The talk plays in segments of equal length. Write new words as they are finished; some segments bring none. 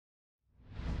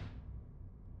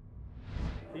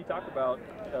you talk about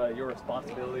your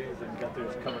responsibilities and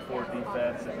Gunther's cover four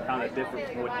defense and how that differs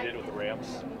from what you did with the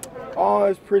Rams? Oh,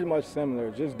 it's pretty much similar,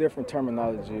 just different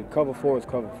terminology. Cover four is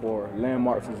cover four,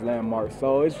 landmarks is landmarks.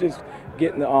 So it's just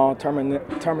getting the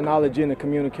terminology and the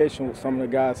communication with some of the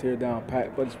guys here down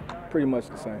pat, but it's pretty much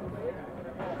the same.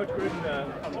 Coach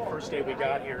Gruden, on the first day we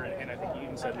got here, and I think you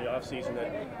even said in the offseason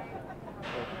that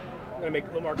going to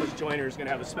make Lamarcus Joyner is going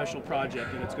to have a special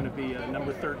project, and it's going to be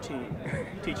number 13,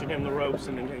 teaching him the ropes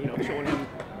and showing him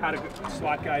how to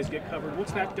slot guys get covered.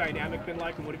 What's that dynamic been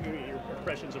like, and what have been your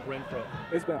impressions of Renfrow?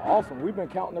 It's been awesome. We've been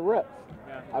counting the reps.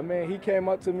 Yeah. I mean, he came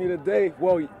up to me today,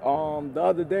 well, the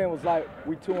other day, and was like,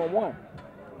 we 2-1,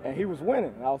 and he was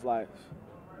winning. And I was like,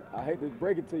 I hate to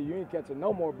break it to you, you ain't catching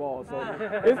no more balls. So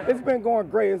it's been going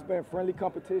great. It's been friendly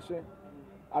competition.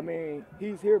 I mean,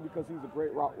 he's here because he's a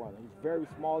great route runner. He's very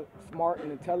smart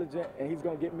and intelligent, and he's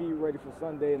going to get me ready for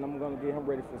Sunday, and I'm going to get him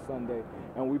ready for Sunday.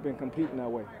 And we've been competing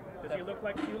that way. Does he look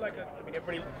like you? I mean,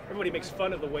 everybody makes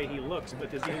fun of the way he looks,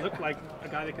 but does he look like a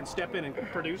guy that can step in and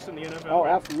produce in the NFL? Oh,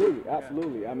 absolutely,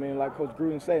 absolutely. I mean, like Coach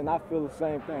Gruden said, and I feel the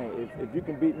same thing. If you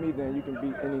can beat me, then you can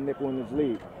beat any nickel in this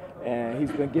league. And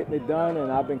he's been getting it done,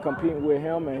 and I've been competing with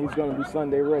him, and he's going to be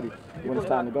Sunday ready when it's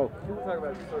time to go. People talk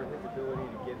about sort of his ability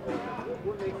to get open.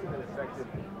 What makes him an effective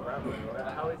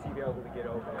route? How is he able to get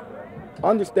open?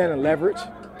 Understanding leverage,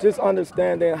 just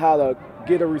understanding how to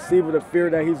get a receiver to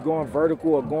fear that he's going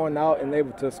vertical or going out and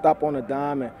able to stop on a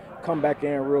dime and come back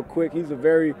in real quick. He's a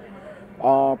very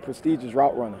prestigious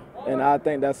route runner, and I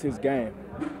think that's his game.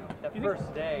 That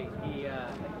first day, he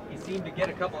seemed to get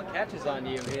a couple of catches on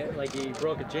you. He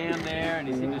broke a jam there, and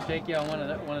he seemed to shake you on one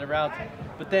of the routes.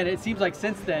 But then it seems like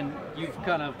since then you've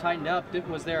kind of tightened up.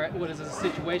 Was this a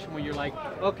situation where you're like,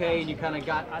 okay, and you kind of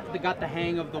got the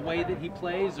hang of the way that he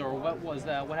plays, or what was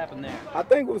that? What happened there? I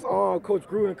think it was Coach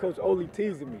Gruden and Coach Ole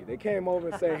teasing me. They came over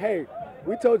and said, hey,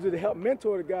 we told you to help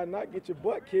mentor the guy, not get your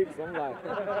butt kicked. So I'm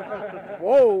like,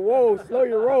 whoa, slow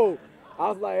your roll. I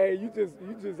was like, hey, you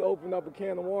just opened up a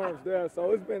can of worms there.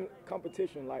 So it's been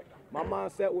competition. Like, my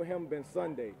mindset with him been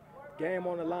Sunday. Game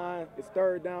on the line, it's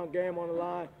third down, game on the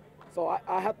line. So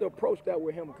I have to approach that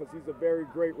with him because he's a very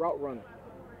great route runner.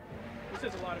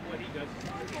 This is a lot of what he does.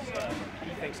 He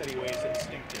thinks anyway is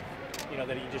instinctive.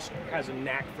 That he just has a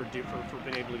knack for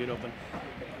being able to get open.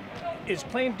 Is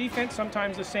playing defense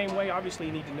sometimes the same way? Obviously,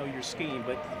 you need to know your scheme,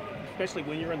 but especially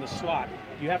when you're in the slot,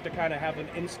 you have to kind of have an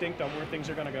instinct on where things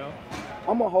are going to go?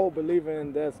 I'm a whole believer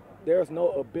in this. There's no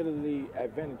ability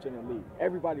advantage in the league.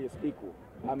 Everybody is equal.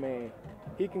 I mean,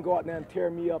 he can go out there and tear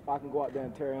me up. I can go out there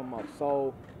and tear him up.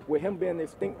 So with him being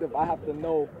instinctive, I have to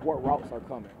know what routes are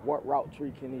coming. What route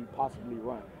tree can he possibly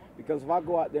run? Because if I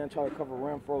go out there and try to cover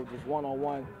Renfrow just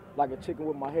one-on-one, like a chicken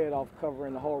with my head off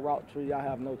covering the whole route tree, I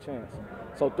have no chance.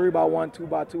 So 3x1,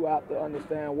 2x2, I have to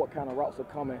understand what kind of routes are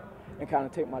coming and kind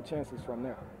of take my chances from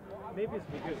there. Maybe it's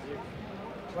because you're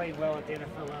playing well at the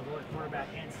NFL level at quarterback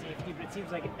and safety, but it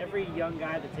seems like every young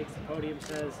guy that takes the podium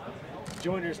says,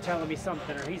 Joyner's telling me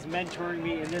something, or he's mentoring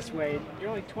me in this way. You're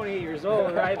only 28 years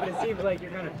old, right? But it seems like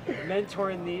you're kind of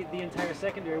mentoring the entire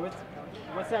secondary.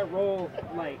 What's that role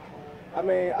like? I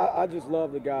mean, I just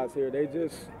love the guys here.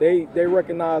 They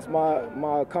recognize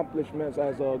my accomplishments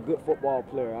as a good football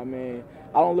player. I mean,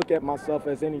 I don't look at myself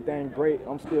as anything great.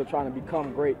 I'm still trying to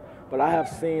become great, but I have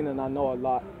seen and I know a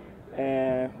lot.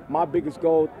 And my biggest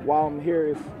goal while I'm here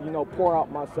is, pour out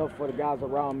myself for the guys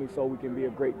around me so we can be a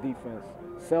great defense.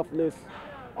 Selfless,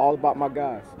 all about my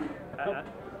guys.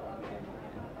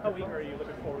 How eager are you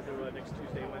looking forward to next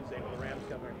Tuesday, Wednesday when the Rams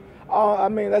come here? I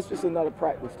mean, that's just another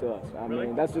practice to us. I Really?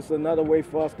 mean, that's just another way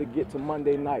for us to get to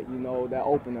Monday night, that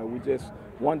opener. We just,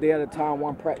 one day at a time,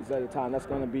 one practice at a time. That's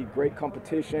going to be great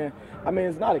competition. I mean,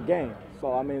 it's not a game.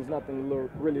 So, I mean, it's nothing to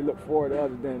really look forward to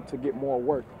other than to get more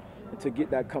work and to get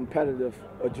that competitive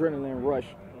adrenaline rush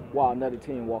while another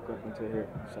team walk up into here.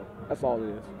 So that's all it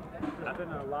is. There's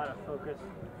been a lot of focus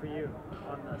for you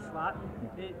on the slot,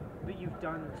 but you've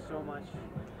done so much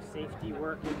safety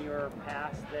work in your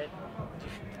past that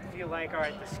you feel like, all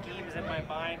right, the scheme is in my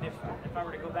mind. If I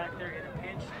were to go back there in a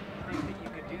pinch, do you think that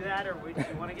you could do that, or would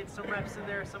you want to get some reps in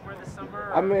there somewhere this summer?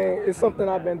 Or? I mean, it's something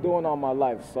I've been doing all my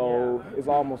life, so It's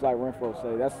almost like Renfrow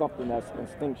said. That's something that's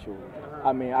instinctual.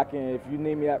 I mean, if you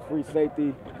need me at free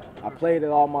safety, I played it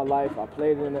all my life. I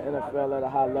played it in the NFL at a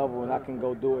high level, and I can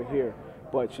go do it here.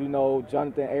 But you know,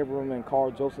 Jonathan Abram and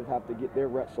Carl Joseph have to get their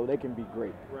reps so they can be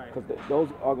great. Right. Because those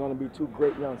are going to be two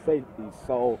great young safeties.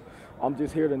 So I'm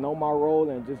just here to know my role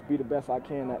and just be the best I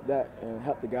can at that and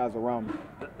help the guys around me.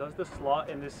 Does the slot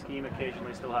in this scheme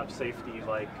occasionally still have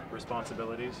safety-like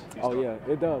responsibilities? Oh yeah,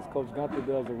 it does. Coach Gunther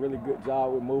does a really good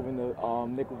job with moving the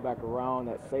nickel back around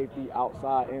at safety,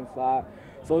 outside, inside.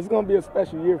 So it's going to be a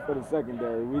special year for the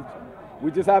secondary. We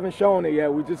just haven't shown it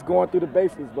yet. We're just going through the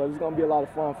basics, but it's going to be a lot of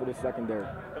fun for the secondary.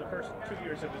 For the first 2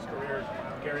 years of his career,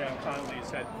 Garyon Conley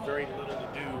has had very little to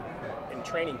do in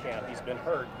training camp. He's been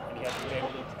hurt, and he hasn't been able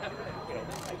to,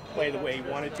 play the way he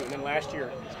wanted to. And then last year,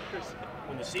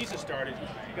 when the season started,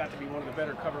 he got to be one of the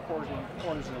better cover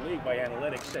corners in the league by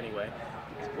analytics, anyway.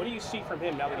 What do you see from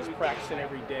him now that he's practicing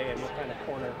every day, and what kind of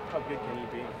corner? How good can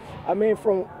he be? I mean,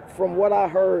 from what I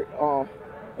heard.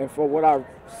 And for what I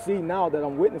see now that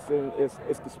I'm witnessing,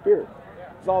 it's the spirit.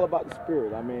 It's all about the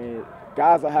spirit. I mean,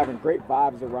 guys are having great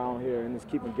vibes around here, and it's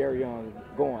keeping Garyon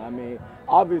going. I mean,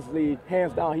 obviously,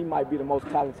 hands down, he might be the most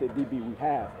talented DB we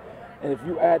have. And if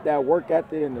you add that work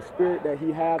ethic and the spirit that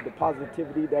he has, the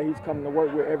positivity that he's coming to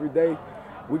work with every day,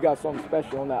 we got something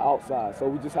special on that outside. So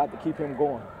we just have to keep him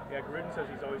going. Yeah, Gruden says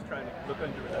he's always trying to look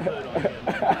under the hood on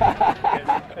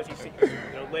him. Does he seem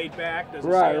laid back?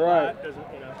 Doesn't say a lot? Doesn't,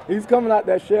 He's coming out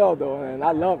that shell, though, and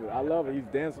I love it. I love it. He's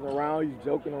dancing around. He's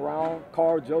joking around.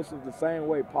 Carl Joseph the same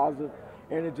way, positive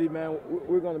energy, man.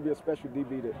 We're going to be a special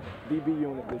DB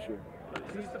unit this year.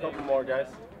 Just a couple more, guys.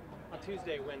 On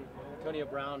Tuesday, when Antonio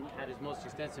Brown had his most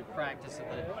extensive practice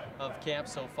of camp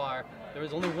so far, there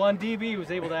was only one DB who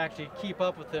was able to actually keep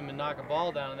up with him and knock a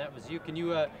ball down, and that was you. Can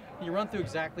you run through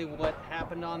exactly what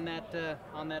happened on that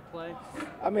play?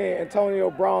 I mean,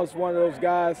 Antonio Brown's one of those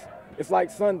guys. It's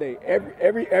like Sunday.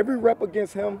 Every rep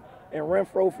against him and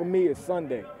Renfrow for me is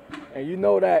Sunday, and you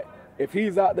know that if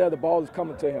he's out there, the ball is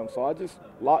coming to him. So I just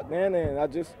locked in and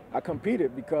I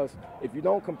competed, because if you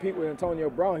don't compete with Antonio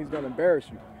Brown, he's going to embarrass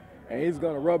you. And he's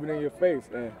going to rub it in your face.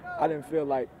 And I didn't feel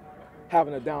like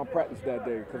having a down practice that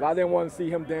day, because I didn't want to see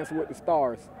him dancing with the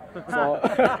stars. So,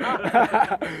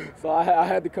 so I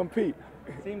had to compete.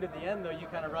 It seemed at the end, though, you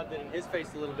kind of rubbed it in his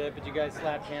face a little bit, but you guys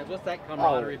slapped hands. What's that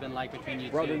camaraderie been like between you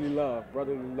two?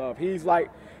 Brotherly love. He's like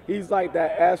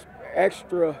that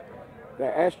extra,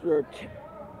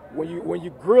 when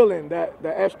you grilling, that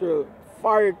extra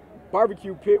fire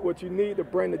barbecue pit, what you need to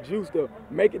bring the juice to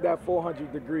make it that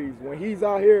 400 degrees. When he's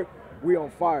out here, we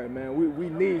on fire, man. We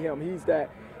need him. He's that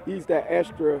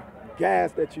extra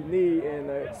gas that you need in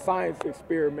a science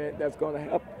experiment that's going to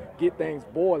help get things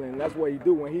boiling. That's what he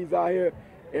do. When he's out here,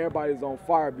 everybody's on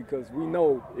fire, because we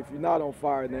know if you're not on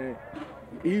fire, then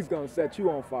he's going to set you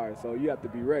on fire. So you have to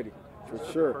be ready, for sure.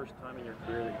 Is this the first time in your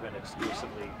career that you've been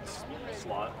exclusively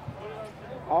slot?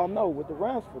 No, with the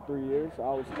Rams for 3 years, I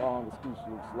was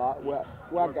exclusively slot. Well,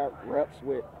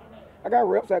 I got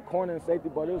reps at corner and safety,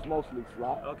 but it was mostly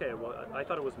slot. Okay, well, I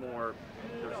thought it was more,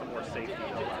 there was some more safety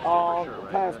last year, for sure,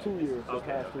 right? Past 2 years.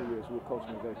 Okay. Past 2 years with Coach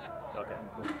McVay. Okay.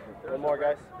 One more,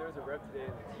 guys. There was a rep today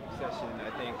in the team session, I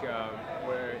think,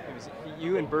 where it was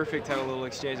you and Burfict had a little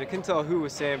exchange. I couldn't tell who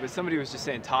was saying, but somebody was just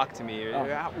saying, "Talk to me."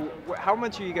 How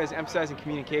much are you guys emphasizing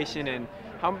communication, and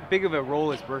how big of a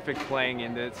role is Burfict playing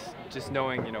in this? Just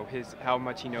knowing, how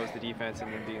much he knows the defense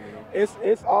and then being the It's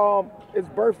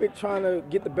Burfict trying to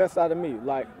get the best out of me.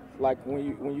 Like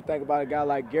when you think about a guy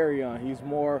like Garyon, he's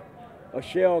more a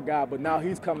shell guy, but now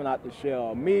he's coming out the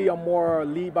shell. Me, I'm more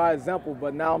lead by example,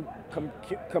 but now I'm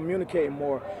communicating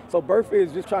more. So Burfict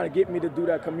is just trying to get me to do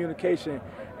that communication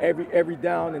every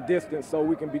down and distance, so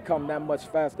we can become that much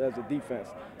faster as a defense.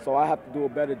 So I have to do a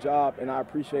better job, and I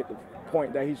appreciate the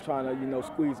point that he's trying to,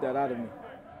 squeeze that out of me.